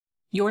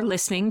You're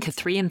listening to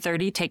 3 in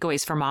 30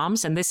 Takeaways for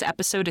Moms, and this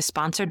episode is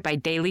sponsored by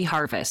Daily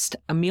Harvest,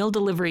 a meal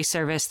delivery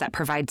service that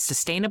provides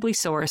sustainably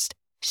sourced,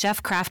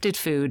 chef-crafted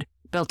food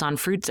built on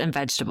fruits and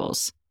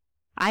vegetables.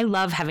 I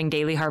love having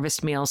Daily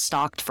Harvest meals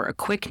stocked for a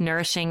quick,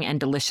 nourishing, and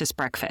delicious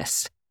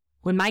breakfast.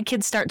 When my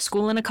kids start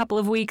school in a couple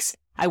of weeks,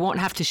 I won't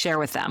have to share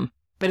with them.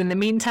 But in the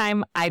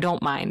meantime, I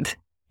don't mind.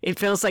 It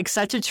feels like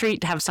such a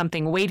treat to have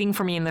something waiting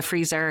for me in the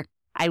freezer.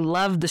 I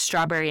love the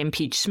strawberry and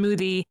peach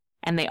smoothie,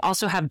 and they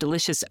also have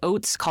delicious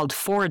oats called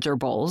Forager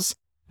Bowls.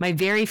 My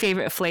very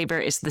favorite flavor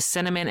is the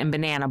cinnamon and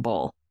banana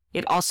bowl.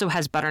 It also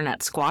has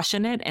butternut squash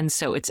in it, and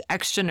so it's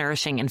extra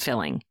nourishing and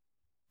filling.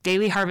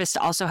 Daily Harvest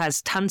also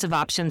has tons of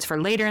options for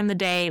later in the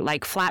day,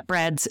 like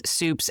flatbreads,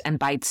 soups, and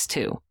bites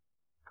too.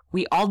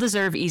 We all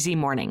deserve easy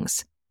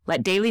mornings.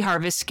 Let Daily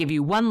Harvest give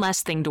you one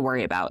less thing to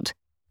worry about.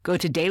 Go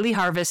to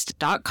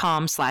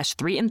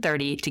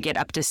dailyharvest.com/3in30 to get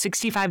up to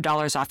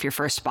 $65 off your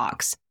first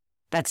box.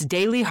 That's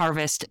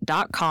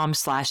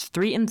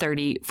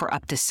dailyharvest.com/3in30 for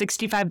up to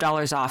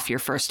 $65 off your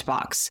first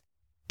box.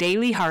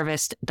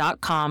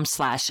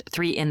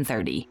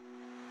 dailyharvest.com/3in30.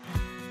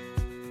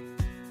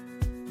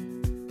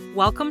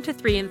 Welcome to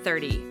 3 in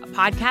 30, a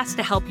podcast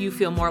to help you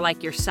feel more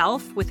like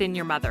yourself within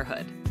your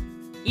motherhood.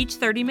 Each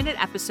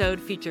 30-minute episode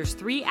features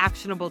 3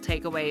 actionable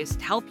takeaways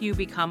to help you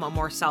become a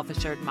more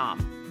self-assured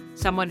mom,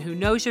 someone who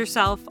knows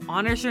yourself,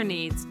 honors your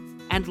needs,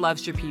 and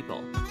loves your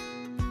people.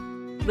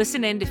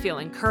 Listen in to feel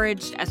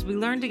encouraged as we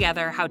learn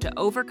together how to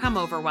overcome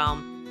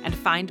overwhelm and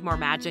find more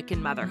magic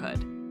in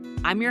motherhood.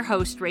 I'm your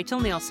host, Rachel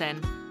Nielsen.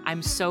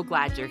 I'm so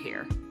glad you're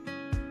here.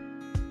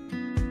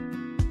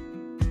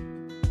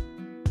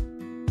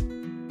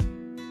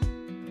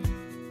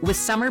 With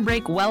summer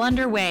break well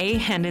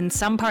underway and in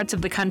some parts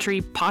of the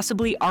country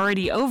possibly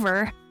already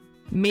over,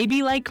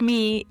 maybe like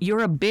me,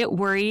 you're a bit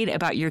worried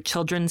about your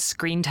children's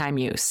screen time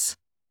use.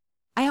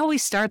 I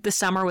always start the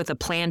summer with a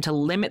plan to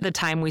limit the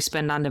time we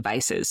spend on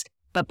devices.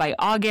 But by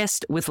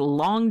August, with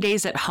long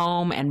days at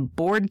home and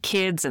bored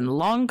kids and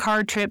long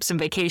car trips and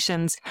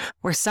vacations,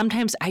 where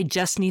sometimes I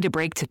just need a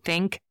break to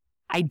think,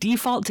 I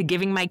default to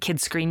giving my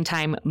kids screen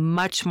time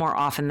much more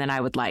often than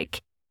I would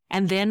like.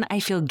 And then I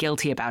feel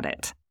guilty about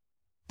it.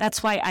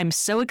 That's why I'm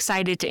so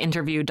excited to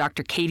interview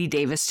Dr. Katie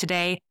Davis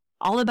today,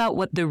 all about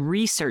what the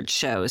research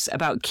shows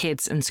about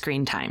kids and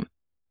screen time.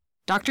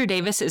 Dr.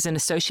 Davis is an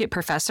associate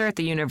professor at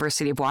the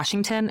University of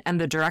Washington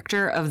and the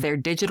director of their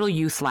Digital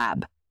Youth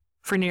Lab.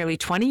 For nearly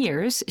 20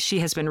 years,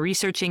 she has been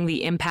researching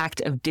the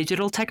impact of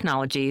digital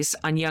technologies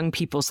on young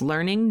people's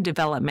learning,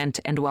 development,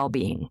 and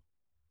well-being.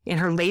 In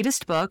her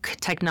latest book,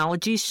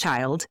 Technology's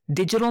Child: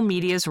 Digital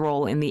Media's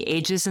Role in the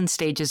Ages and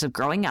Stages of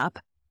Growing Up,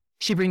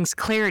 she brings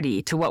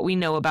clarity to what we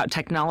know about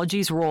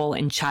technology's role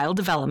in child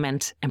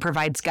development and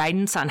provides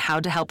guidance on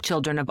how to help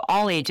children of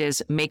all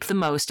ages make the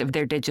most of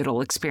their digital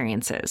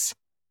experiences.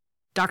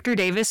 Dr.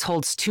 Davis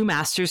holds 2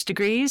 master's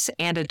degrees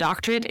and a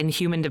doctorate in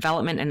human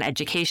development and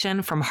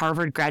education from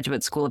Harvard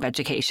Graduate School of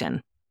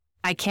Education.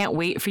 I can't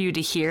wait for you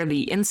to hear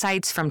the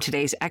insights from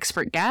today's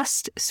expert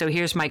guest, so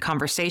here's my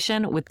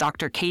conversation with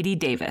Dr. Katie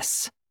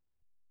Davis.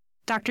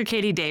 Dr.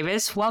 Katie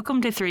Davis,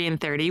 welcome to 3 in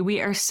 30. We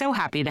are so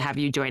happy to have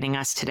you joining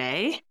us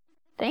today.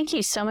 Thank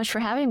you so much for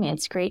having me.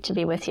 It's great to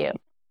be with you.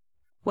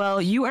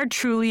 Well, you are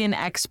truly an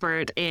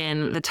expert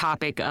in the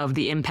topic of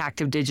the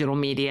impact of digital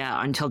media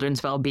on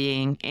children's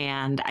well-being,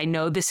 and I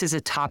know this is a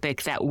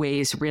topic that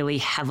weighs really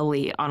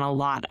heavily on a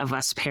lot of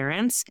us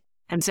parents,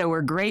 and so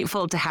we're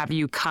grateful to have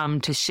you come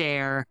to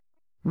share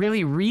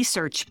really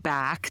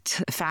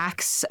research-backed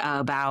facts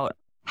about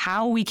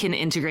how we can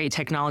integrate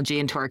technology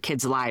into our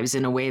kids' lives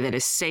in a way that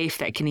is safe,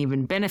 that can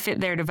even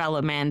benefit their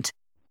development,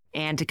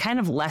 and to kind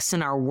of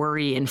lessen our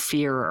worry and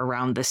fear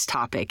around this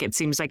topic. It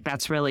seems like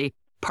that's really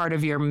part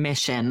of your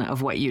mission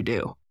of what you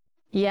do.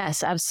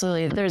 Yes,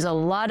 absolutely. There's a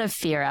lot of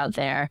fear out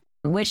there,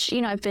 which,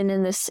 I've been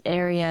in this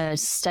area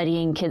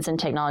studying kids and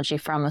technology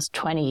for almost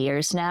 20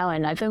 years now,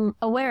 and I've been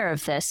aware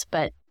of this,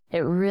 but it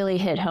really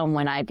hit home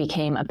when I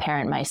became a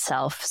parent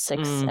myself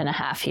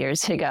 6.5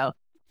 years ago.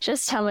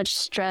 Just how much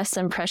stress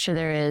and pressure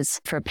there is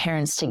for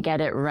parents to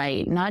get it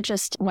right, not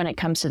just when it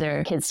comes to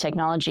their kids'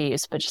 technology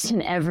use, but just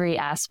in every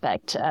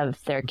aspect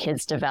of their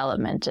kids'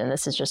 development. And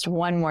this is just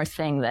one more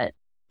thing that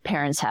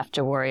parents have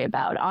to worry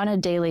about on a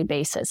daily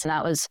basis. And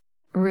that was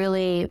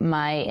really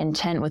my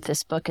intent with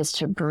this book, is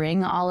to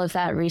bring all of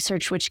that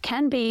research, which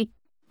can be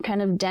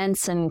kind of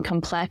dense and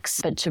complex,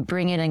 but to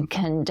bring it and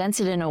condense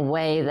it in a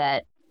way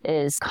that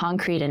is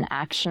concrete and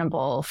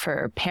actionable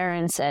for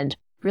parents and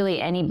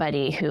really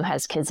anybody who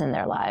has kids in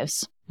their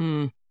lives.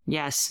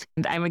 Yes.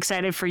 I'm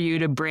excited for you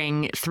to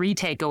bring 3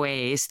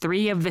 takeaways,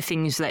 3 of the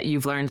things that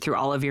you've learned through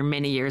all of your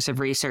many years of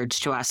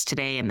research to us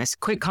today in this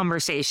quick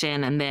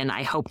conversation. And then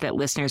I hope that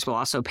listeners will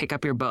also pick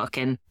up your book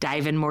and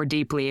dive in more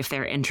deeply if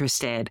they're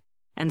interested.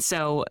 And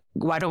so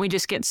why don't we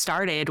just get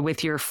started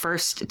with your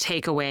first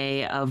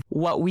takeaway of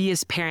what we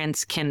as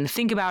parents can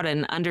think about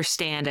and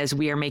understand as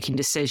we are making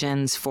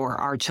decisions for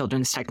our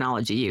children's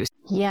technology use?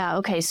 Yeah,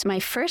 okay. So my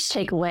first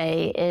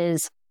takeaway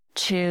is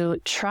to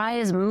try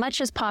as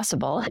much as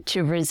possible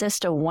to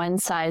resist a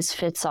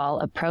one-size-fits-all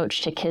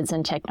approach to kids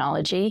and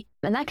technology.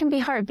 And that can be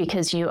hard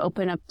because you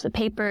open up the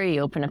paper,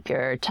 you open up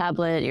your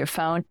tablet, your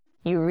phone,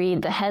 you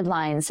read the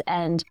headlines,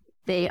 and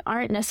they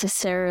aren't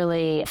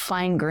necessarily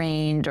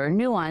fine-grained or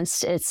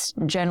nuanced. It's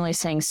generally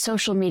saying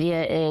social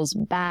media is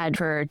bad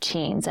for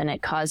teens and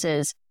it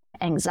causes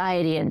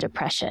anxiety and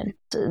depression.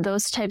 So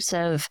those types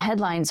of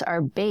headlines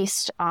are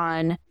based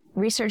on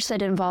research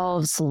that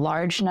involves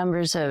large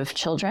numbers of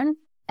children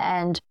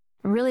and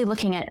really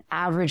looking at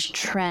average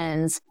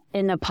trends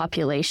in a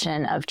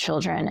population of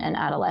children and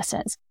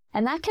adolescents.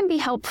 And that can be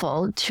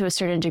helpful to a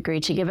certain degree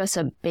to give us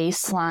a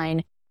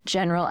baseline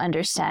general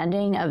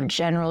understanding of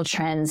general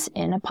trends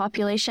in a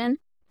population.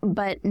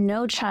 But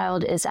no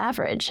child is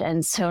average.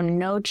 And so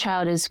no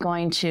child is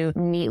going to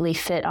neatly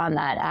fit on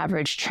that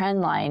average trend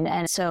line.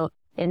 And so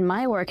in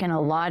my work and a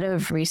lot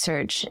of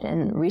research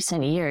in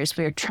recent years,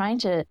 we're trying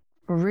to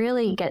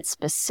really get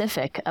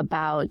specific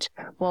about,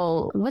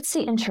 well, what's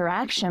the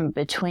interaction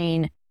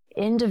between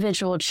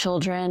individual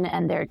children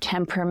and their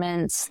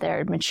temperaments,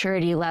 their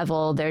maturity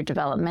level, their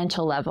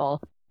developmental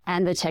level,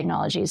 and the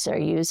technologies they're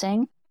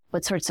using?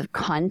 What sorts of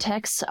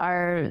contexts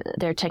are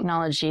their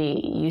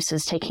technology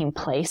uses taking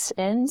place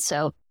in?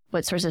 So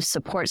what sorts of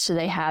supports do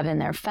they have in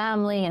their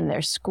family, in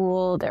their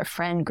school, their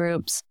friend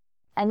groups?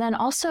 And then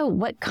also,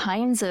 what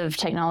kinds of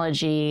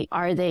technology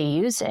are they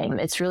using?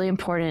 It's really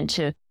important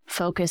to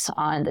focus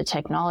on the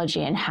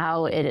technology and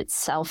how it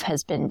itself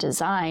has been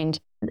designed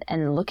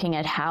and looking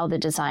at how the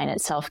design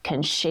itself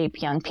can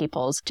shape young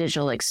people's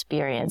digital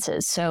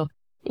experiences. So,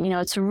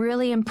 it's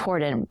really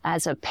important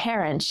as a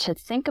parent to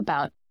think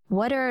about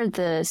what are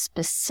the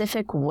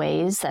specific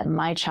ways that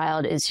my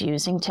child is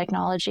using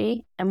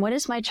technology and what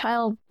is my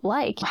child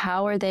like?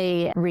 How are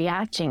they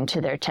reacting to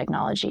their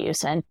technology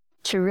use? And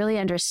to really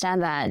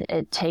understand that,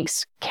 it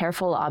takes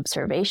careful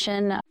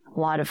observation, a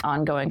lot of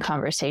ongoing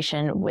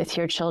conversation with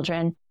your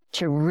children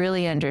to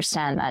really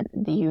understand that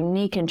the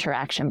unique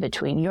interaction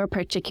between your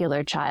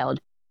particular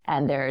child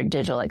and their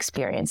digital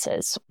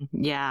experiences.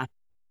 Yeah.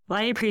 Well,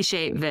 I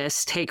appreciate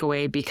this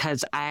takeaway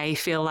because I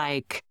feel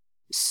like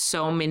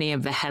so many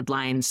of the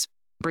headlines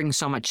bring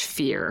so much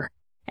fear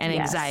and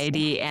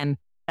anxiety. Yes. And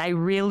I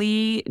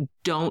really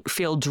don't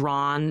feel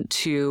drawn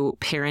to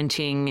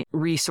parenting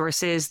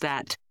resources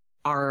that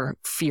are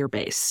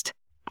fear-based.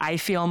 I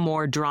feel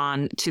more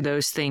drawn to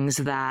those things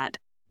that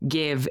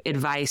give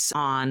advice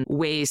on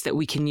ways that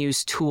we can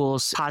use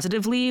tools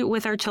positively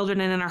with our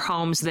children and in our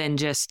homes than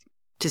just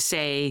to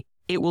say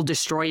it will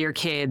destroy your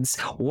kids,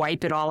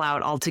 wipe it all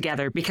out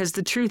altogether. Because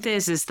the truth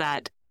is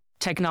that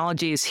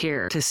technology is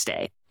here to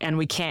stay and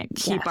we can't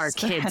keep our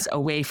kids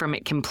away from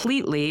it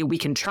completely. We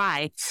can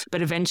try,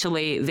 but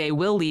eventually they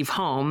will leave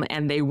home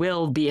and they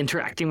will be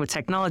interacting with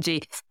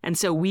technology. And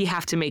so we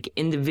have to make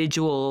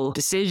individual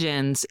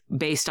decisions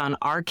based on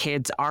our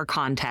kids, our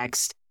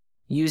context,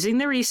 using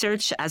the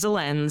research as a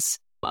lens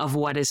of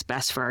what is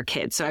best for our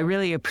kids. So I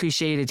really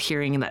appreciated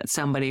hearing that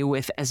somebody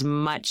with as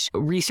much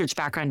research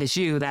background as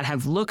you that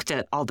have looked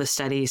at all the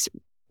studies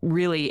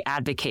really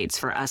advocates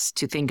for us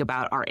to think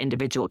about our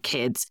individual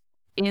kids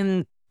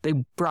in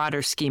the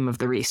broader scheme of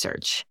the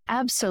research.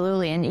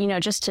 Absolutely.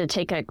 And, just to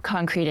take a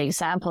concrete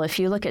example, if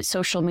you look at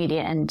social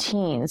media and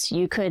teens,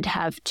 you could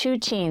have two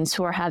teens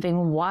who are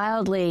having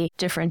wildly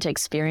different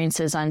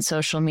experiences on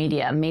social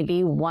media.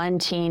 Maybe one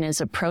teen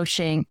is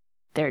approaching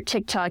their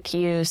TikTok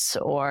use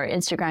or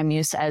Instagram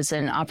use as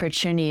an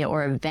opportunity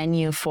or a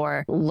venue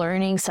for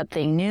learning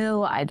something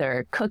new,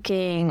 either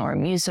cooking or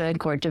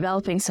music or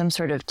developing some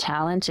sort of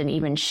talent and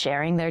even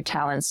sharing their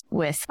talents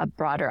with a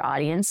broader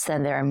audience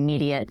than their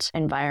immediate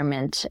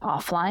environment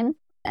offline.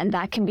 And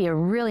that can be a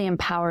really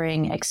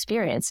empowering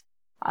experience.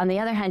 On the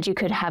other hand, you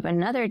could have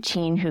another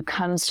teen who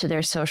comes to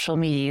their social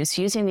media use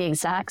using the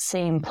exact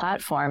same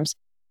platforms,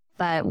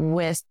 but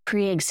with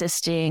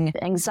pre-existing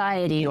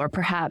anxiety or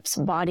perhaps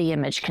body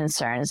image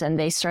concerns. And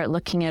they start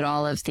looking at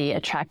all of the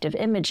attractive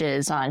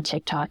images on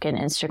TikTok and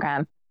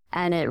Instagram,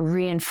 and it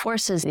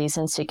reinforces these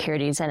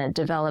insecurities and it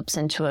develops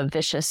into a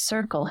vicious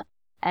circle.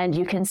 And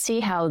you can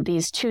see how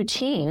these two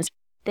teens,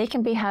 they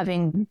can be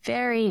having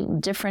very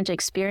different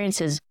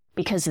experiences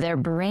because they're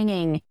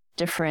bringing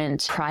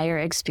different prior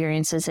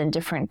experiences and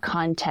different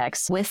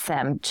contexts with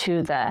them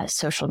to the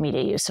social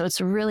media use. So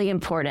it's really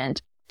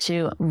important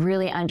to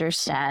really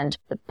understand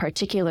the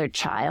particular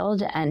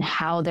child and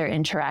how they're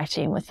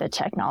interacting with the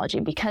technology,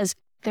 because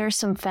there's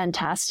some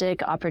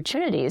fantastic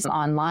opportunities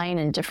online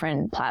and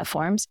different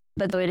platforms.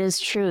 But though it is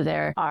true,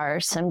 there are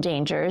some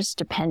dangers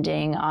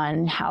depending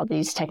on how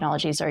these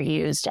technologies are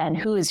used and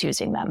who is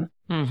using them.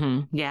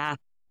 Mm-hmm. Yeah.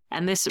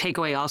 And this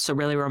takeaway also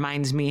really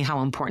reminds me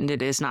how important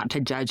it is not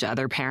to judge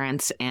other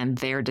parents and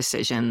their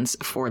decisions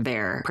for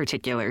their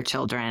particular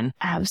children.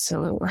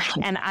 Absolutely.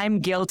 And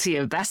I'm guilty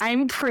of this.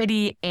 I'm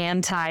pretty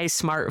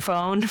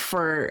anti-smartphone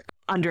for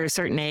under a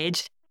certain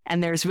age.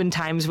 And there's been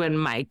times when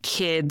my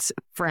kids'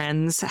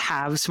 friends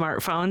have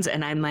smartphones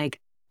and I'm like,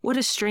 what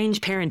a strange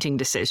parenting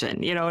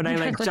decision, and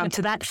I jump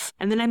to that.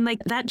 And then I'm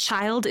like, that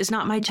child is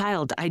not my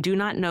child. I do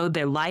not know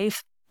their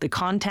life, the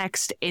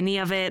context, any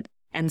of it.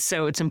 And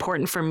so it's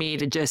important for me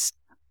to just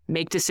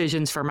make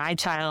decisions for my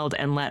child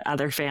and let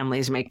other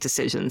families make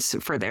decisions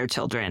for their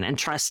children and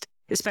trust,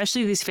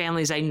 especially these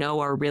families I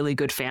know are really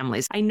good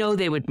families. I know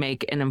they would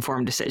make an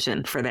informed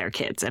decision for their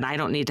kids, and I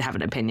don't need to have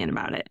an opinion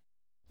about it.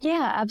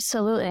 Yeah,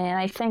 absolutely. And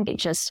I think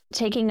just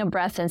taking a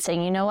breath and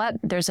saying, you know what,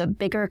 there's a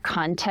bigger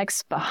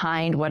context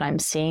behind what I'm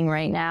seeing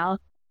right now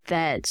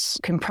that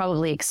can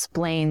probably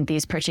explain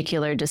these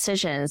particular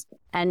decisions.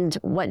 And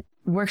what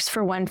works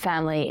for one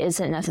family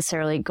isn't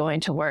necessarily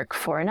going to work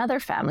for another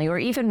family, or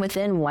even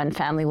within one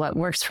family, what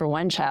works for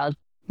one child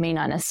may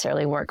not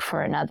necessarily work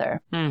for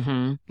another.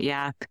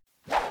 Yeah.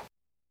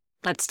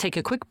 Let's take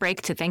a quick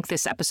break to thank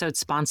this episode's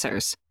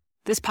sponsors.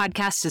 This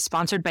podcast is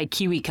sponsored by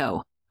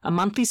KiwiCo, a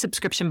monthly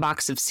subscription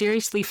box of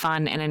seriously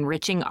fun and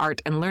enriching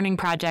art and learning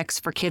projects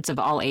for kids of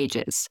all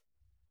ages.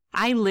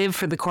 I live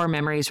for the core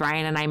memories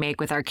Ryan and I make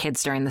with our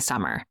kids during the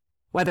summer,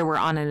 whether we're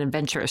on an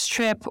adventurous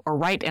trip or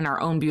right in our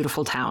own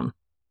beautiful town.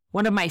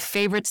 One of my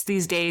favorites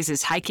these days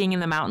is hiking in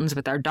the mountains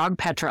with our dog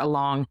Petra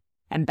along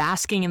and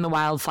basking in the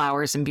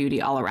wildflowers and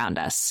beauty all around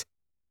us.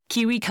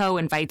 KiwiCo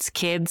invites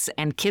kids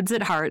and kids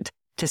at heart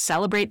to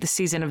celebrate the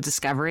season of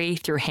discovery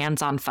through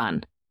hands-on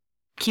fun.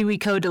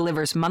 KiwiCo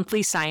delivers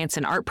monthly science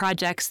and art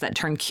projects that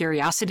turn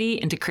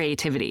curiosity into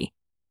creativity.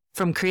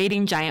 From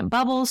creating giant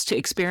bubbles to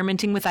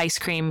experimenting with ice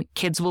cream,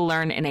 kids will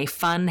learn in a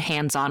fun,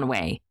 hands-on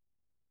way.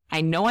 I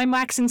know I'm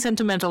waxing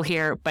sentimental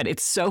here, but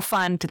it's so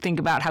fun to think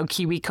about how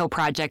KiwiCo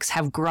projects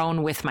have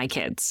grown with my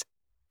kids.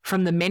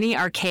 From the mini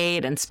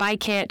arcade and spy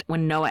kit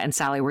when Noah and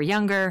Sally were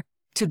younger,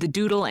 to the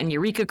doodle and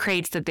Eureka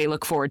crates that they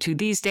look forward to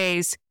these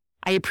days,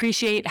 I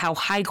appreciate how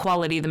high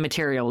quality the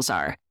materials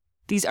are.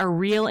 These are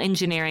real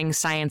engineering,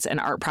 science, and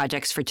art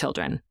projects for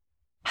children.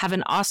 Have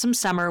an awesome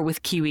summer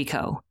with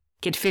KiwiCo.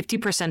 Get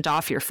 50%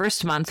 off your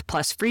first month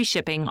plus free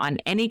shipping on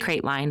any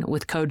crate line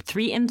with code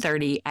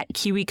 3in30 at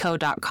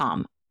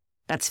kiwico.com.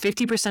 That's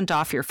 50%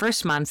 off your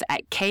first month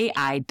at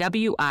kiwico.com.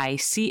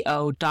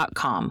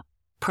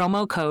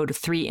 Promo code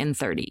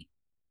 3in30.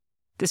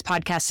 This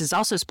podcast is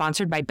also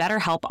sponsored by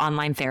BetterHelp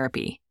Online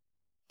Therapy.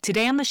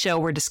 Today on the show,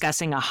 we're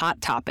discussing a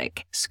hot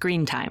topic,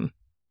 screen time.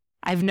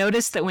 I've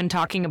noticed that when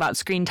talking about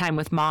screen time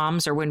with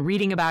moms or when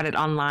reading about it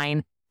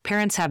online,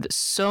 parents have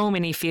so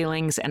many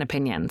feelings and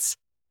opinions.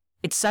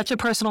 It's such a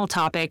personal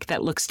topic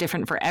that looks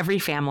different for every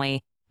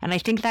family, and I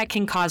think that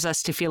can cause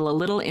us to feel a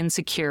little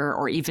insecure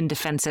or even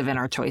defensive in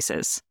our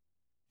choices.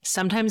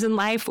 Sometimes in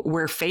life,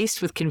 we're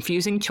faced with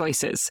confusing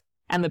choices,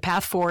 and the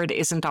path forward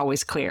isn't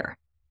always clear.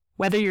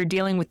 Whether you're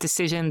dealing with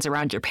decisions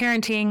around your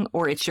parenting,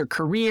 or it's your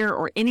career,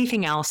 or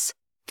anything else,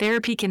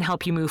 therapy can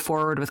help you move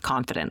forward with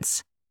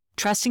confidence.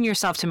 Trusting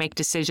yourself to make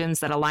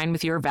decisions that align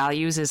with your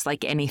values is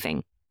like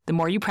anything. The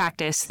more you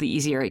practice, the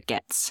easier it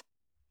gets.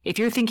 If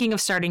you're thinking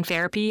of starting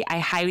therapy, I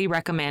highly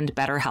recommend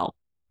BetterHelp.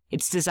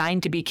 It's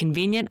designed to be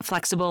convenient,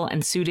 flexible,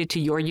 and suited to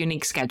your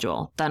unique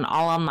schedule, done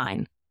all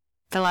online.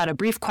 Fill out a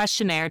brief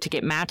questionnaire to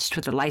get matched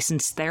with a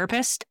licensed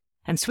therapist,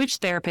 and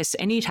switch therapists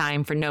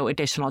anytime for no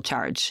additional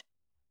charge.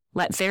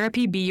 Let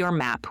therapy be your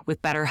map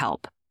with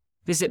BetterHelp.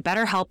 Visit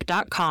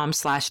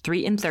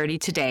betterhelp.com/3in30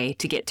 today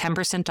to get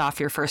 10% off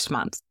your first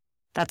month.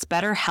 That's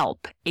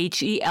BetterHelp,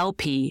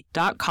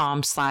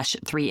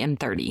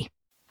 HELP.com/3in30.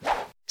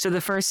 So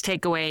the first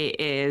takeaway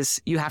is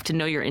you have to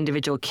know your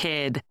individual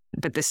kid.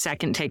 But the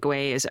second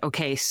takeaway is,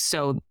 okay,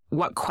 so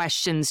what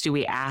questions do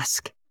we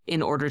ask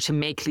in order to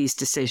make these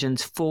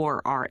decisions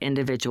for our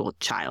individual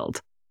child?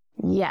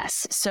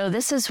 Yes. So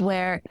this is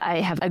where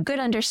I have a good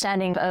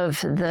understanding of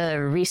the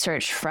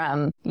research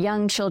from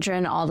young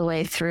children all the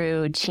way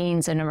through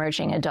teens and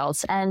emerging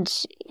adults. And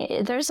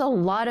there's a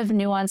lot of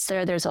nuance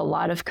there. There's a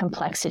lot of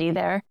complexity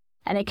there.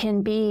 And it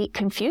can be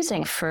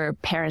confusing for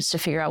parents to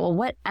figure out, well,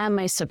 what am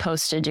I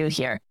supposed to do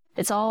here?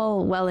 It's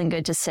all well and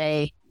good to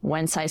say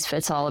one size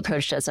fits all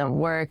approach doesn't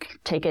work.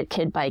 Take it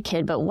kid by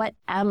kid. But what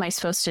am I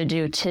supposed to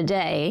do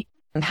today?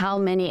 How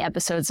many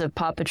episodes of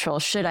Paw Patrol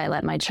should I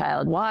let my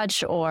child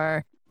watch?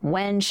 Or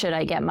when should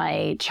I get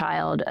my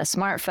child a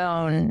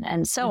smartphone?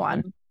 And so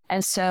on.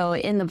 And so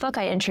in the book,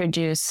 I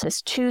introduce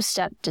this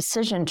 2-step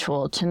decision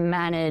tool to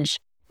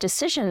manage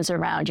decisions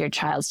around your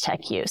child's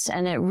tech use.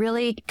 And it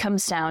really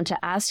comes down to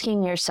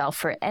asking yourself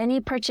for any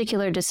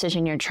particular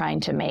decision you're trying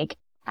to make,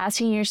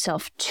 asking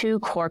yourself 2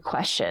 core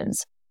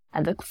questions.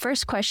 And the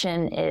first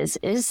question is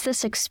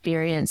this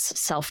experience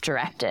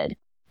self-directed?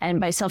 And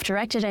by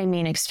self-directed, I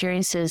mean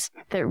experiences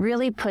that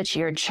really put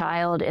your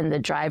child in the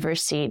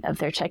driver's seat of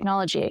their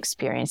technology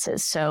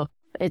experiences. So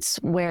it's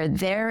where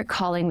they're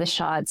calling the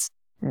shots,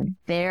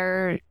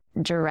 they're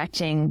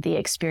directing the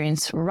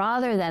experience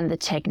rather than the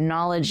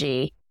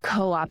technology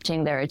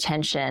co-opting their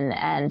attention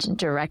and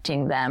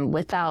directing them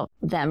without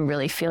them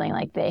really feeling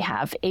like they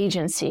have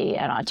agency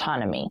and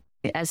autonomy.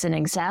 As an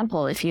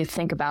example, if you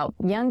think about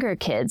younger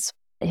kids,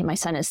 my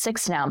son is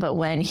 6 now, but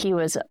when he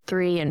was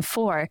 3 and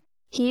 4,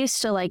 he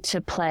used to like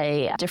to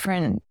play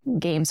different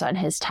games on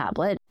his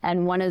tablet.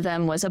 And one of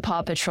them was a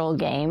Paw Patrol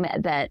game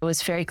that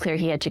was very clear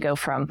he had to go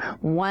from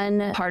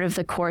one part of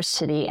the course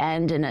to the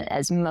end in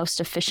as most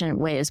efficient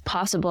way as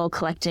possible,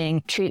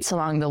 collecting treats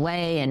along the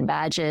way and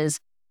badges.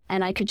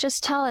 And I could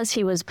just tell as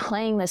he was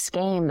playing this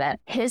game that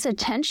his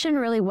attention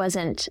really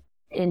wasn't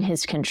in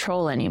his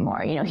control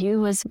anymore. He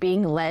was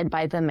being led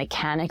by the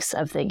mechanics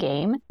of the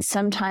game.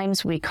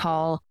 Sometimes we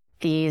call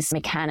these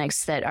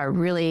mechanics that are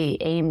really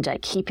aimed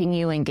at keeping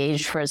you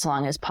engaged for as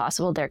long as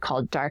possible. They're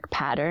called dark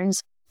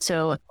patterns.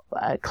 So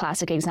a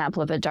classic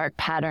example of a dark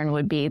pattern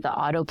would be the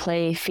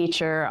autoplay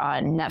feature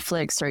on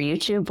Netflix or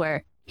YouTube,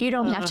 where you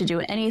don't have to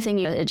do anything.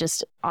 It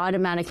just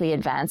automatically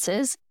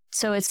advances.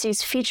 So it's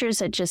these features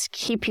that just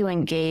keep you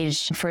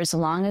engaged for as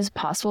long as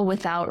possible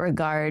without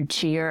regard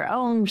to your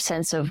own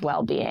sense of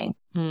well-being.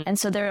 And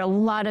so there are a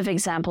lot of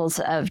examples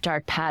of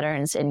dark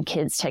patterns in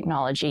kids'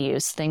 technology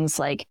use, things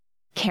like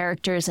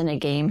characters in a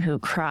game who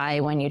cry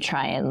when you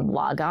try and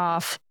log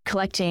off,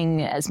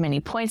 collecting as many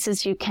points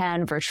as you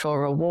can, virtual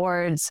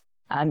rewards,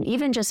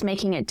 even just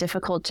making it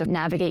difficult to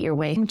navigate your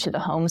way to the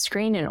home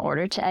screen in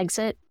order to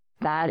exit.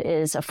 That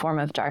is a form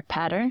of dark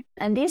pattern.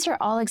 And these are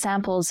all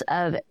examples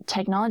of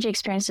technology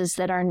experiences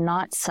that are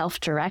not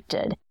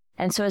self-directed.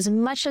 And so as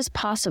much as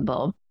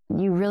possible,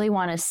 you really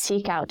want to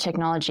seek out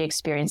technology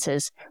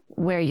experiences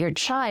where your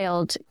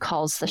child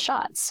calls the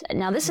shots.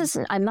 Now,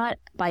 I'm not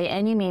by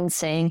any means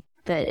saying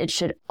that it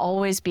should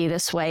always be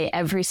this way.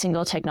 Every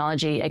single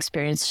technology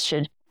experience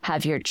should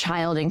have your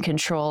child in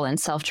control and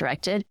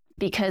self-directed,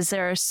 because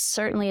there is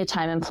certainly a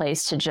time and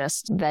place to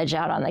just veg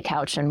out on the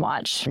couch and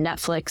watch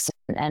Netflix.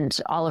 And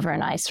Oliver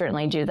and I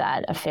certainly do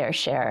that a fair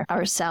share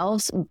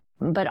ourselves.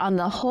 But on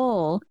the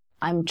whole,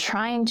 I'm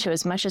trying to,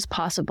 as much as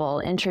possible,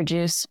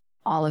 introduce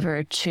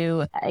Oliver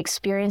to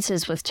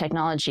experiences with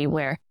technology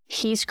where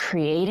he's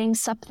creating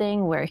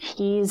something, where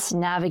he's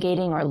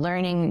navigating or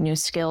learning new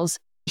skills.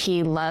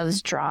 He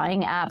loves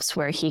drawing apps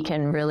where he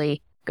can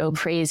really go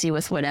crazy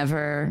with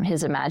whatever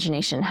his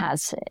imagination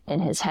has in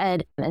his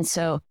head. And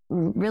so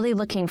really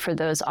looking for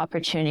those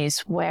opportunities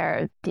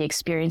where the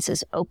experience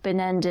is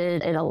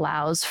open-ended, it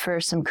allows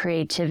for some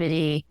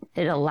creativity,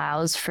 it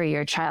allows for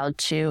your child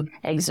to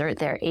exert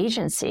their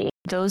agency.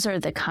 Those are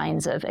the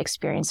kinds of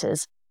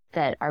experiences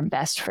that are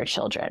best for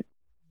children.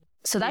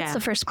 So that's the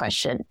first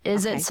question.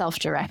 Is it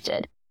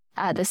self-directed?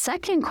 The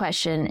second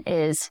question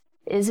is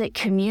it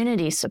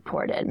community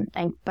supported?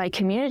 And by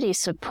community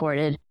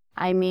supported,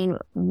 I mean,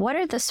 what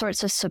are the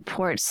sorts of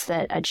supports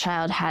that a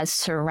child has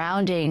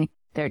surrounding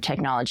their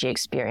technology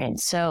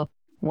experience? So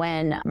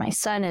when my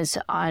son is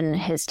on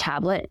his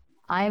tablet,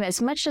 I'm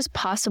as much as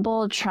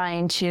possible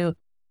trying to,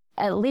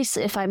 at least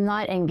if I'm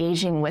not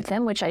engaging with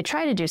him, which I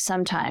try to do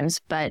sometimes,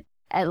 but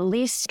at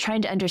least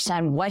trying to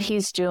understand what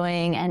he's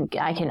doing, and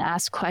I can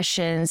ask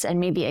questions and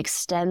maybe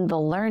extend the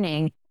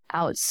learning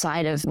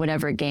outside of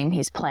whatever game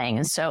he's playing.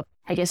 And so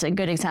I guess a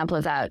good example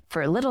of that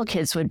for little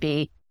kids would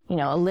be,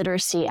 a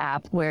literacy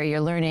app where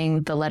you're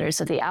learning the letters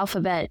of the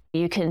alphabet.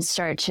 You can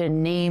start to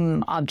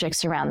name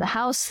objects around the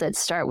house that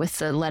start with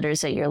the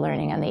letters that you're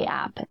learning on the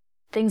app,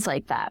 things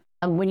like that.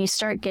 When you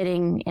start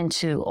getting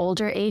into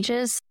older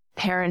ages,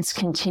 parents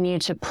continue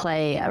to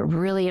play a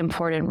really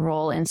important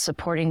role in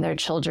supporting their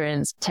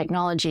children's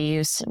technology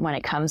use when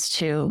it comes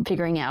to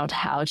figuring out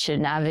how to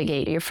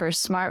navigate your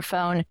first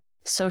smartphone,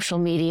 social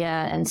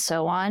media, and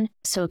so on.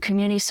 So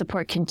community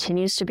support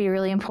continues to be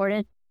really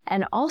important.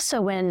 And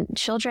also when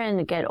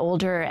children get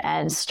older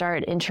and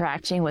start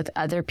interacting with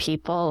other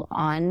people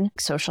on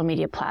social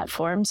media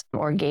platforms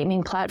or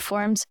gaming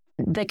platforms,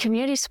 the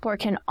community support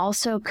can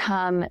also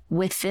come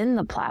within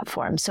the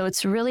platform. So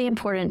it's really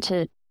important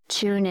to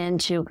tune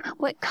into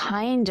what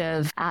kind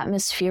of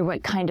atmosphere,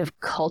 what kind of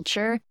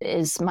culture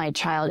is my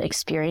child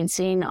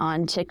experiencing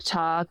on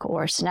TikTok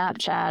or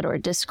Snapchat or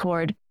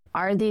Discord.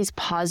 Are these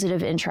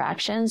positive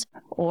interactions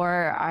or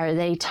are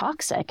they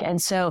toxic?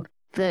 And so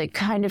the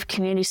kind of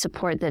community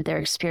support that they're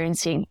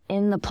experiencing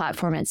in the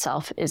platform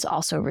itself is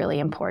also really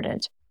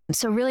important.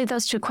 So really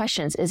those two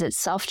questions, is it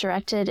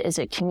self-directed? Is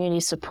it community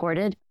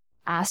supported?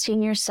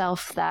 Asking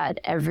yourself that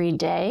every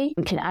day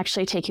can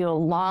actually take you a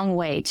long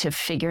way to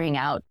figuring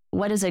out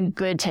what is a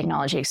good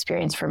technology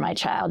experience for my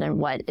child and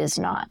what is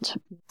not.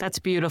 That's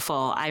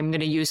beautiful. I'm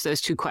going to use those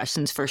two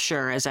questions for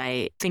sure as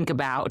I think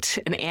about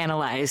and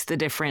analyze the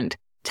different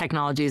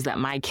technologies that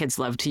my kids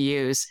love to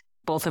use.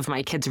 Both of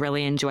my kids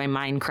really enjoy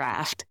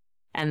Minecraft.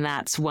 And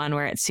that's one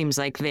where it seems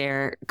like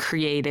they're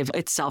creative.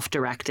 It's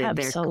self-directed.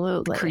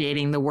 Absolutely. They're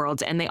creating the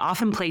worlds. And they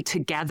often play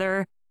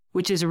together,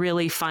 which is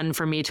really fun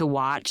for me to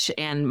watch.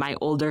 And my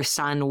older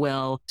son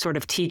will sort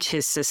of teach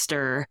his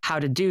sister how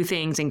to do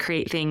things and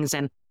create things.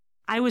 And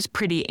I was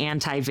pretty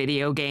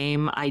anti-video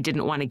game. I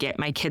didn't want to get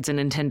my kids a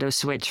Nintendo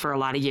Switch for a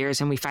lot of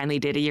years. And we finally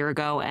did a year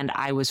ago. And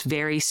I was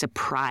very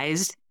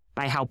surprised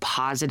by how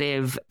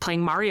positive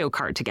playing Mario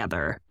Kart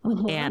together.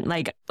 Mm-hmm.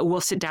 And we'll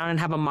sit down and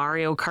have a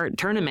Mario Kart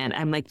tournament.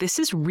 I'm like, this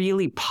is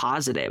really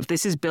positive.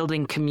 This is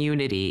building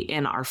community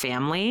in our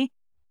family,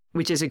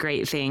 which is a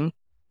great thing.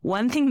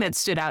 One thing that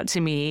stood out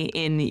to me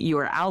in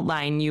your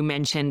outline, you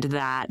mentioned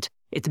that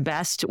it's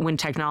best when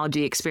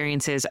technology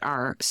experiences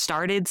are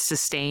started,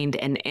 sustained,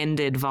 and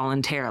ended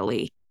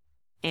voluntarily.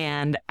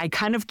 And I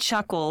kind of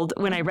chuckled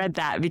when I read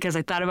that because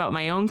I thought about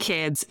my own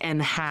kids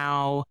and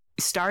how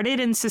started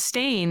and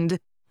sustained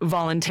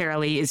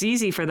voluntarily is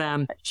easy for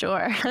them.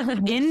 Sure.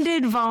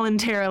 Ended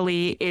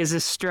voluntarily is a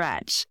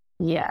stretch.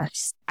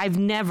 Yes. I've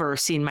never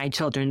seen my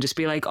children just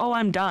be like, oh,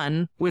 I'm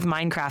done with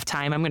Minecraft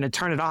time. I'm going to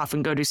turn it off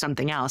and go do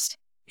something else.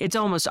 It's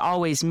almost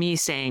always me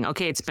saying,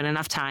 okay, it's been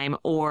enough time,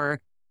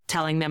 or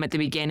telling them at the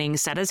beginning,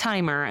 set a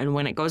timer, and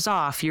when it goes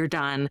off, you're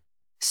done.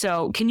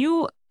 So can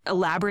you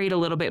elaborate a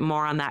little bit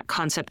more on that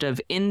concept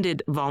of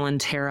ended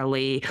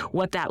voluntarily,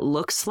 what that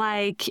looks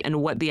like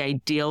and what the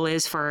ideal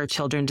is for our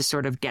children to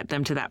sort of get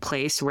them to that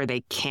place where they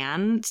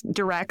can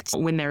direct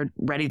when they're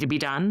ready to be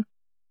done?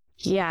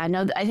 Yeah,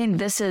 no, I think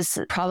this is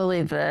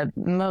probably the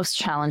most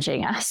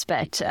challenging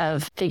aspect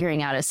of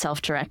figuring out a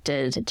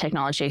self-directed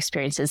technology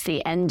experience is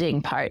the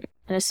ending part,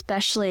 and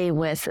especially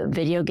with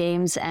video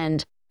games.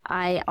 And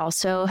I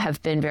also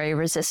have been very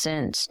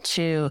resistant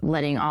to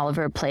letting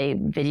Oliver play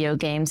video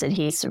games, and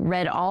he's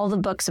read all the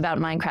books about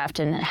Minecraft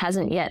and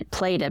hasn't yet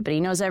played it, but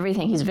he knows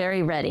everything. He's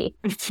very ready.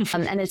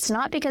 And it's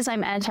not because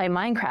I'm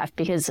anti-Minecraft,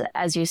 because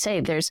as you say,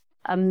 there's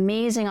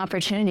amazing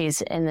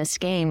opportunities in this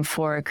game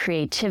for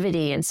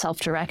creativity and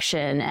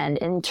self-direction and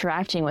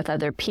interacting with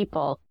other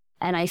people.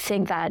 And I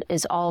think that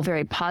is all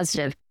very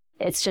positive.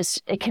 It's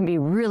just, it can be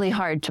really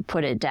hard to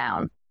put it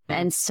down.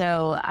 And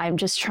so I'm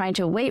just trying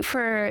to wait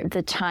for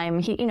the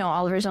time.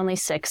 Oliver's only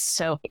 6,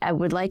 so I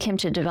would like him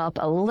to develop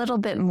a little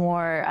bit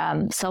more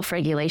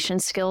self-regulation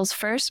skills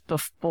first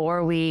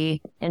before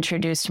we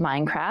introduce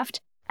Minecraft.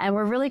 And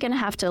we're really going to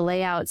have to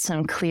lay out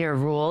some clear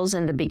rules.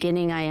 In the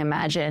beginning, I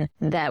imagine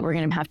that we're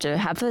going to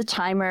have the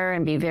timer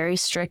and be very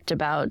strict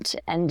about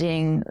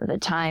ending the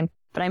time.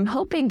 But I'm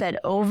hoping that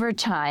over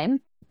time,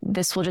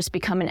 this will just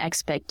become an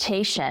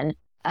expectation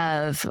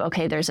of,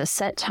 okay, there's a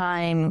set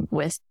time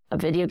with a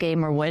video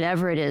game or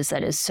whatever it is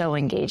that is so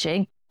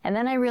engaging. And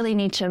then I really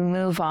need to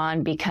move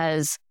on,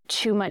 because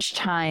too much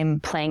time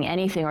playing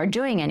anything or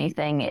doing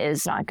anything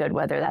is not good,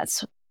 whether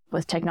that's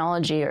with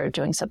technology or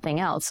doing something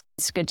else.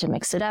 It's good to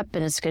mix it up,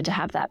 and it's good to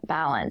have that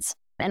balance.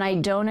 And I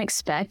don't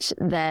expect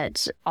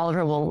that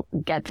Oliver will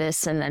get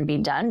this and then be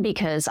done,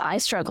 because I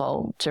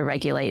struggle to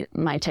regulate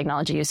my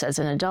technology use as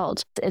an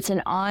adult. It's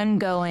an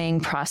ongoing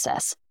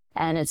process.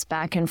 And it's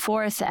back and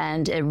forth,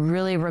 and it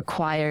really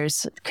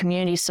requires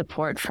community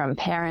support from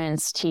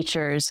parents,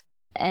 teachers,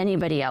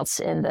 anybody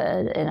else in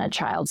a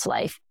child's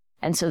life.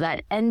 And so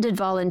that ended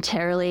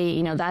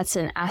voluntarily, that's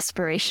an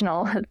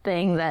aspirational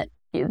thing that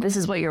this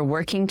is what you're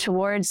working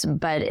towards,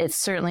 but it's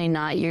certainly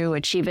not you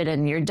achieve it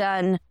and you're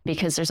done,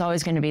 because there's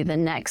always going to be the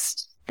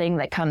next thing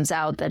that comes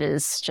out that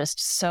is just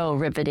so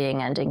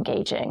riveting and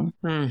engaging.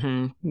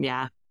 Mm-hmm.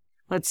 Yeah.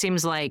 Well, it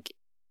seems like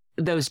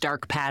those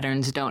dark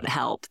patterns don't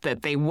help,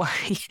 that they want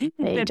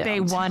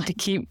to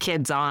keep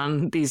kids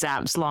on these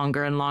apps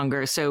longer and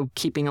longer. So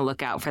keeping a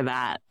lookout for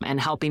that and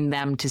helping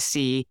them to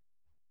see,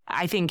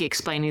 I think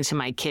explaining to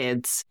my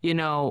kids,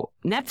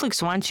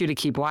 Netflix wants you to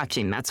keep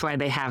watching. That's why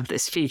they have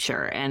this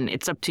feature. And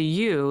it's up to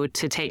you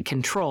to take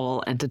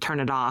control and to turn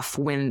it off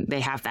when they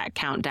have that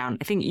countdown.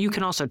 I think you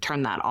can also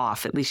turn that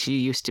off. At least you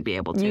used to be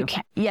able to. You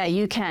can. Yeah,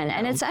 you can.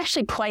 And it's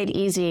actually quite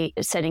easy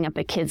setting up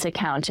a kids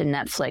account in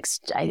Netflix.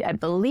 I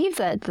believe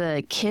that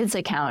the kids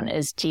account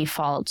is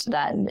default,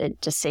 that it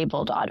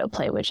disabled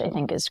autoplay, which I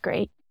think is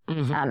great.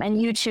 Mm-hmm.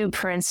 And YouTube,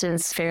 for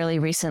instance, fairly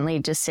recently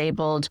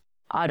disabled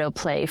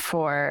autoplay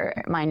for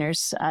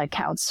minors'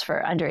 accounts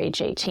for under age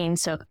 18.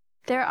 So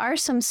there are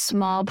some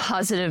small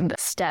positive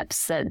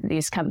steps that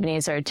these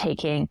companies are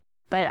taking,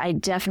 but I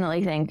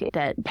definitely think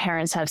that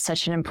parents have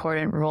such an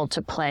important role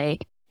to play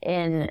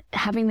in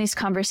having these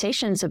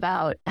conversations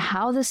about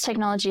how this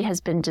technology has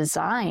been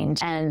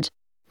designed, and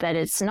that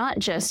it's not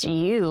just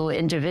you,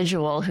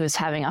 individual, who's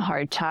having a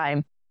hard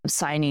time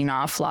signing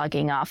off,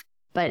 logging off,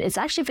 but it's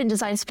actually been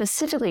designed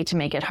specifically to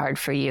make it hard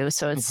for you.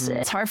 So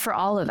it's hard for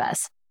all of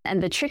us.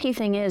 And the tricky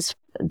thing is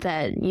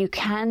that you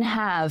can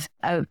have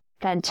a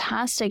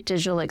fantastic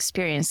digital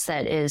experience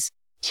that is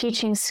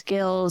teaching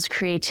skills,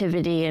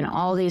 creativity, and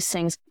all these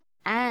things,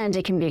 and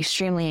it can be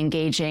extremely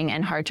engaging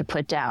and hard to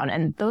put down.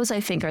 And those, I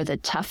think, are the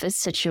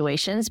toughest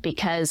situations,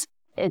 because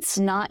it's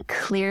not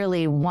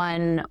clearly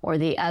one or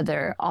the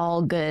other,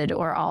 all good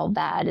or all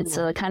bad. It's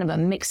a kind of a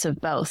mix of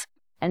both.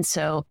 And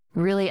so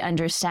really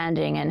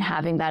understanding and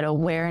having that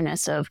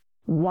awareness of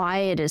why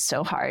it is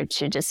so hard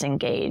to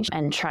disengage,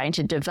 and trying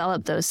to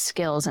develop those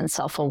skills and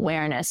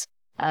self-awareness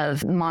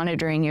of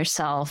monitoring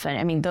yourself. And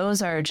I mean,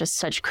 those are just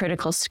such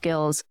critical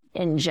skills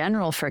in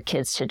general for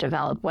kids to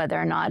develop,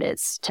 whether or not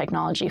it's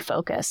technology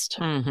focused.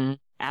 Mm-hmm.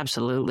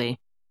 Absolutely.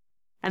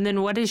 And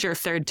then what is your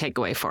third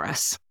takeaway for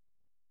us?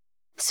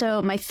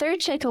 So my third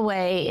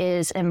takeaway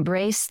is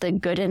embrace the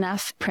good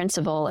enough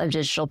principle of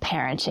digital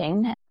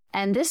parenting.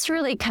 And this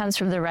really comes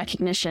from the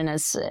recognition,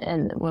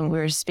 when we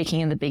were speaking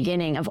in the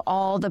beginning, of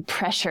all the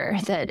pressure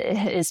that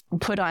is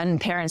put on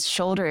parents'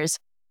 shoulders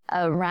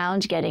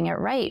around getting it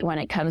right when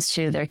it comes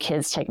to their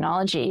kids'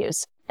 technology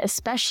use,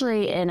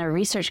 especially in a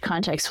research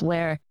context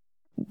where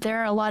there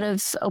are a lot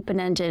of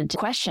open-ended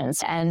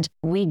questions, and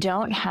we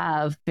don't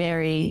have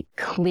very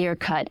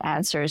clear-cut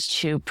answers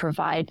to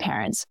provide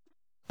parents,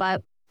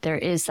 but there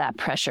is that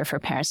pressure for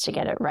parents to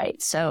get it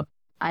right. So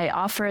I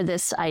offer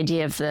this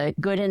idea of the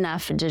good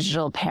enough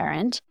digital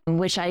parent,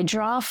 which I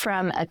draw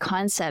from a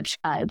concept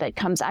that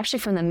comes actually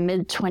from the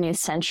mid-20th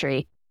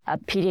century. A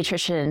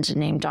pediatrician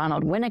named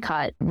Donald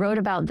Winnicott wrote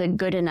about the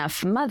good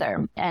enough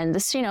mother. And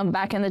this,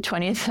 back in the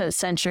 20th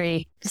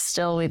century,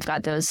 still we've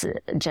got those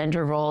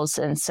gender roles.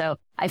 And so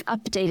I've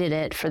updated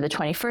it for the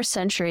 21st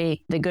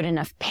century, the good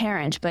enough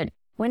parent. But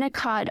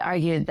Winnicott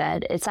argued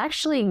that it's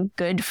actually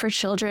good for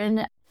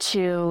children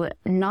to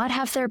not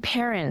have their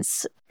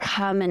parents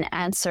come and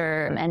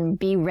answer and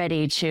be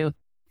ready to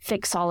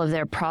fix all of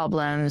their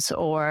problems,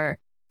 or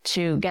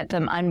to get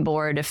them on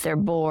board if they're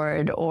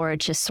bored, or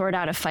to sort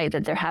out a fight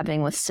that they're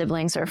having with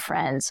siblings or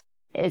friends.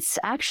 It's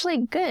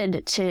actually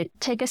good to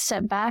take a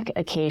step back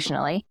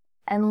occasionally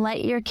and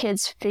let your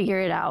kids figure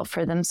it out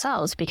for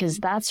themselves, because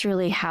that's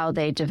really how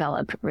they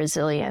develop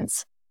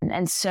resilience.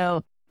 And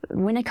so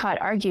Winnicott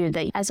argued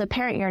that as a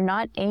parent, you're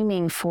not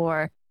aiming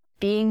for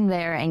being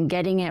there and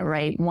getting it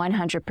right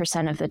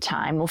 100% of the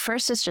time. Well,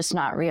 first, it's just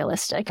not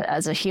realistic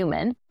as a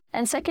human.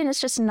 And second, it's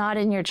just not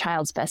in your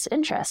child's best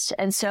interest.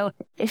 And so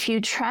if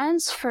you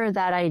transfer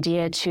that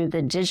idea to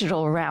the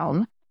digital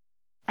realm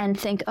and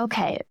think,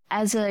 okay,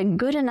 as a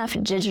good enough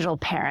digital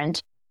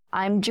parent,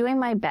 I'm doing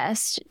my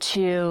best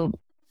to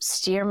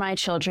steer my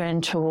children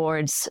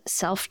towards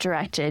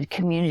self-directed,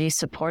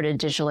 community-supported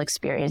digital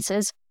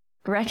experiences,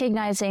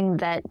 recognizing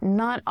that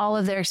not all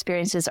of their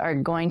experiences are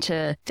going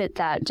to fit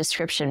that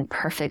description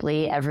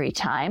perfectly every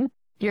time.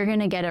 You're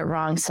going to get it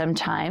wrong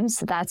sometimes.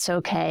 That's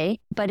okay.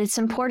 But it's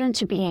important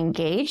to be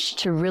engaged,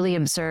 to really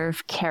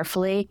observe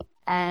carefully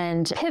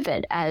and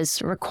pivot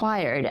as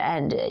required.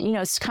 And,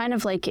 it's kind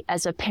of like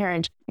as a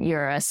parent,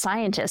 you're a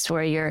scientist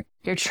where you're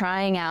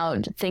trying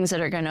out things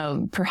that are going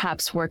to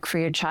perhaps work for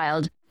your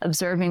child,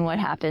 observing what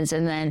happens,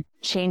 and then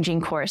changing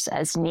course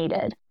as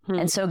needed.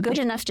 And so good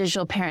enough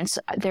digital parents,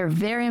 they're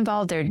very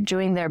involved, they're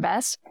doing their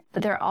best,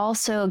 but they're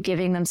also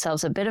giving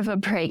themselves a bit of a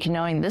break,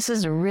 knowing this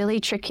is really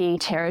tricky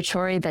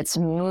territory that's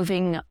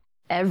moving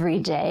every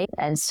day.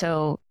 And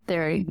so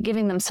they're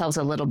giving themselves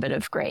a little bit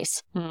of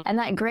grace. And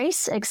that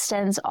grace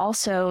extends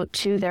also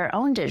to their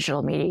own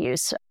digital media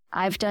use.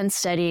 I've done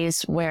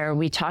studies where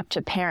we talk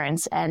to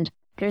parents, and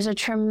there's a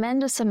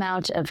tremendous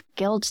amount of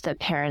guilt that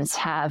parents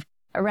have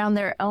around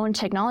their own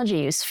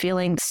technology use,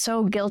 feeling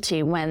so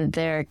guilty when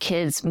their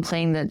kids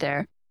complain that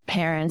their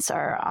parents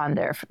are on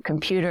their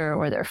computer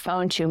or their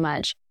phone too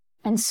much.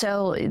 And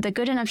so the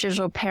good enough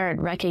digital parent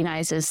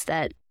recognizes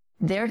that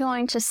they're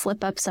going to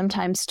slip up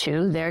sometimes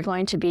too. They're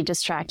going to be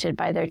distracted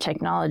by their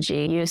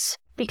technology use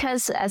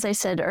because, as I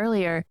said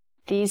earlier,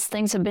 these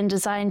things have been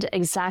designed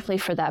exactly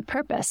for that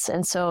purpose.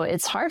 And so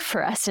it's hard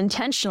for us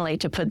intentionally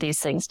to put these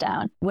things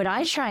down. What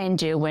I try and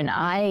do when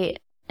I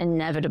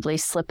inevitably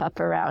slip up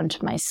around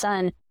my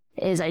son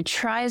is I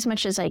try as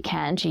much as I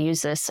can to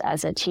use this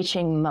as a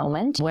teaching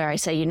moment where I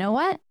say, you know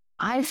what?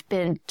 I've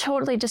been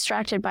totally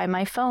distracted by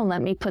my phone.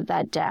 Let me put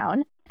that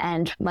down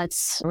and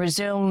let's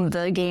resume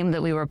the game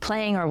that we were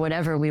playing or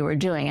whatever we were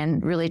doing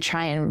and really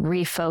try and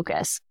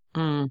refocus.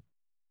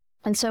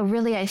 And so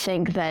really, I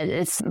think that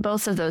it's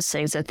both of those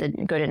things that the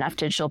good enough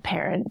digital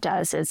parent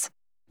does. It's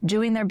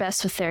doing their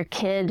best with their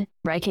kid,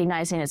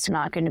 recognizing it's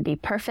not going to be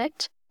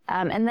perfect,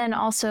 and then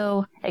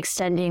also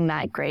extending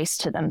that grace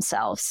to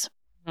themselves.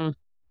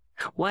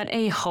 What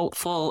a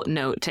hopeful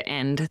note to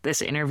end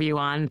this interview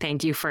on.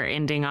 Thank you for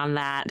ending on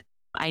that.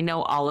 I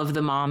know all of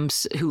the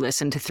moms who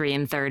listen to 3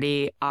 in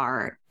 30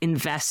 are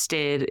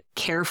invested,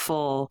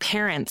 careful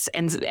parents,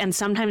 and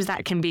sometimes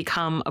that can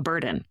become a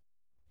burden.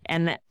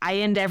 And I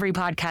end every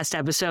podcast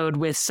episode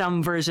with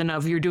some version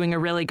of you're doing a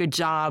really good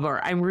job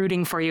or I'm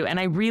rooting for you. And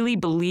I really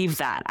believe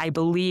that. I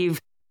believe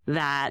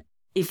that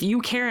if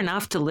you care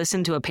enough to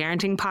listen to a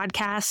parenting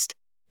podcast,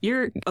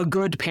 you're a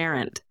good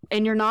parent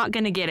and you're not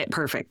going to get it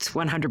perfect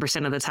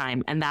 100% of the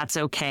time. And that's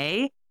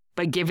okay.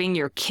 But giving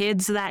your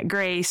kids that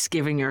grace,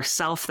 giving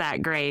yourself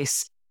that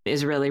grace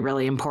is really,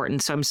 really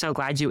important. So I'm so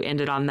glad you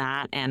ended on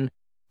that and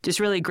just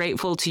really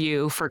grateful to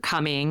you for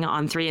coming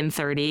on 3 in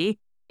 30.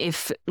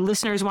 If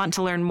listeners want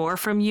to learn more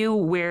from you,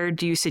 where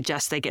do you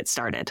suggest they get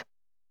started?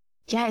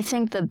 Yeah, I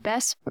think the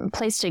best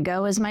place to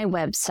go is my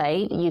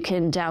website. You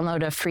can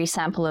download a free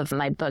sample of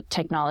my book,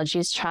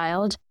 Technology's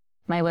Child.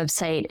 My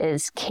website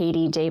is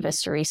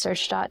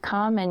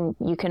katiedavisresearch.com, and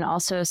you can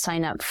also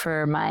sign up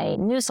for my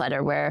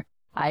newsletter where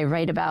I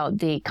write about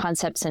the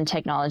concepts in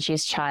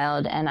Technology's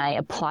Child, and I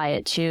apply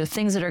it to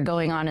things that are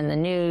going on in the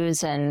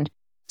news and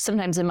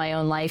sometimes in my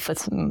own life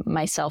with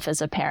myself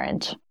as a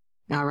parent.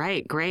 All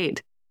right,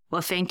 great.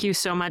 Well, thank you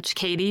so much,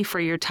 Katie, for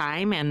your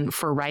time and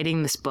for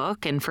writing this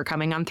book and for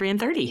coming on 3 in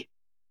 30.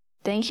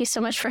 Thank you so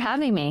much for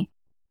having me.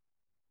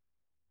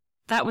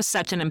 That was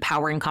such an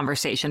empowering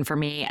conversation for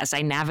me as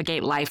I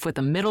navigate life with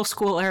a middle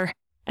schooler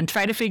and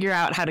try to figure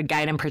out how to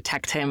guide and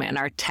protect him in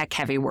our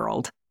tech-heavy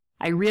world.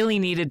 I really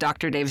needed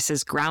Dr.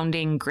 Davis's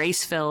grounding,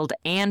 grace-filled,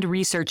 and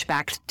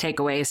research-backed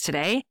takeaways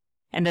today,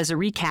 And as a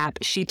recap,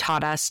 she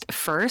taught us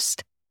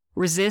first,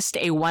 resist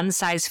a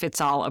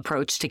one-size-fits-all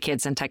approach to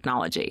kids and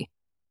technology.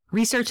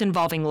 Research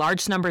involving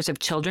large numbers of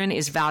children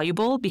is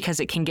valuable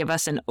because it can give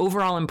us an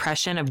overall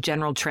impression of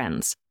general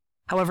trends.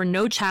 However,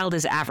 no child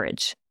is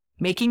average.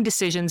 Making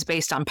decisions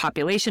based on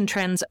population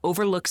trends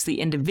overlooks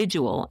the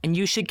individual, and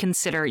you should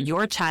consider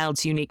your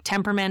child's unique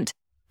temperament,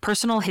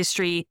 personal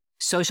history,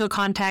 social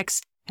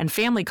context, and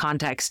family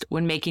context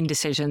when making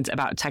decisions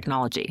about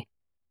technology.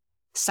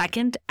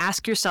 Second,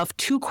 ask yourself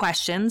 2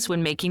 questions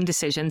when making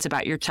decisions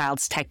about your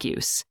child's tech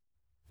use.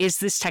 Is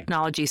this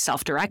technology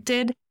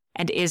self-directed?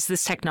 And is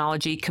this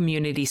technology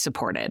community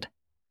supported?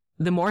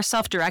 The more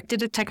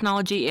self-directed a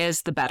technology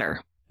is, the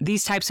better.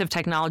 These types of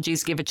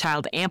technologies give a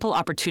child ample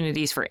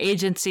opportunities for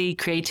agency,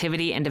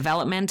 creativity, and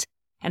development,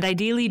 and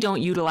ideally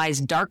don't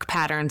utilize dark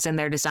patterns in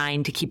their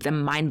design to keep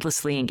them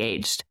mindlessly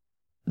engaged.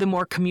 The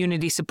more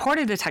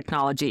community-supported a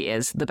technology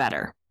is, the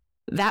better.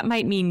 That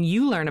might mean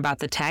you learn about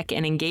the tech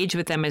and engage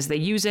with them as they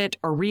use it,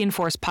 or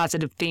reinforce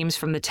positive themes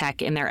from the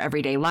tech in their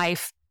everyday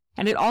life.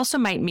 And it also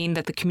might mean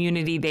that the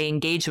community they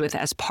engage with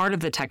as part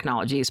of the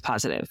technology is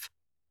positive.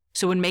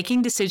 So when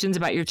making decisions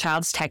about your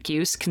child's tech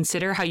use,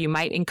 consider how you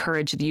might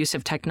encourage the use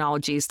of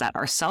technologies that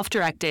are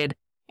self-directed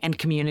and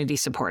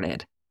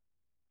community-supported.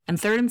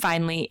 And third and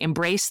finally,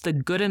 embrace the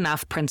good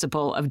enough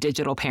principle of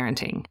digital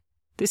parenting.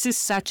 This is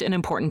such an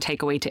important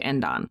takeaway to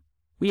end on.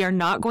 We are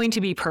not going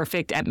to be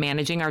perfect at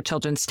managing our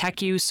children's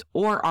tech use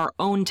or our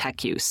own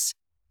tech use.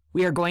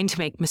 We are going to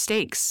make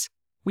mistakes.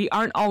 We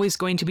aren't always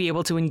going to be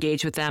able to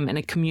engage with them in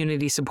a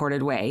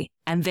community-supported way,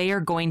 and they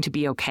are going to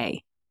be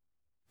okay.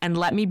 And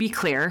let me be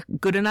clear,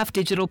 good enough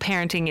digital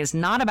parenting is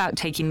not about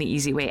taking the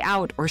easy way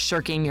out or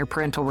shirking your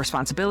parental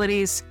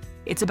responsibilities.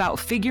 It's about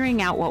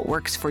figuring out what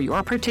works for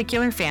your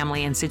particular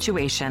family and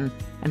situation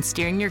and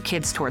steering your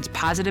kids towards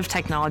positive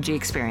technology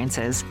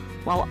experiences,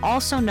 while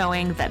also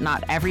knowing that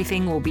not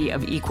everything will be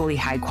of equally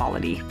high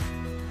quality.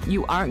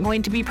 You aren't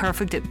going to be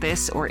perfect at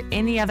this or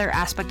any other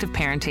aspect of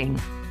parenting,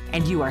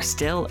 and you are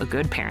still a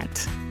good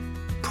parent.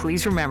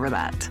 Please remember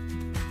that.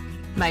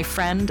 My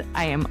friend,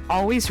 I am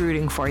always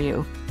rooting for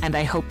you, and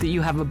I hope that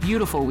you have a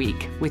beautiful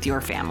week with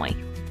your family.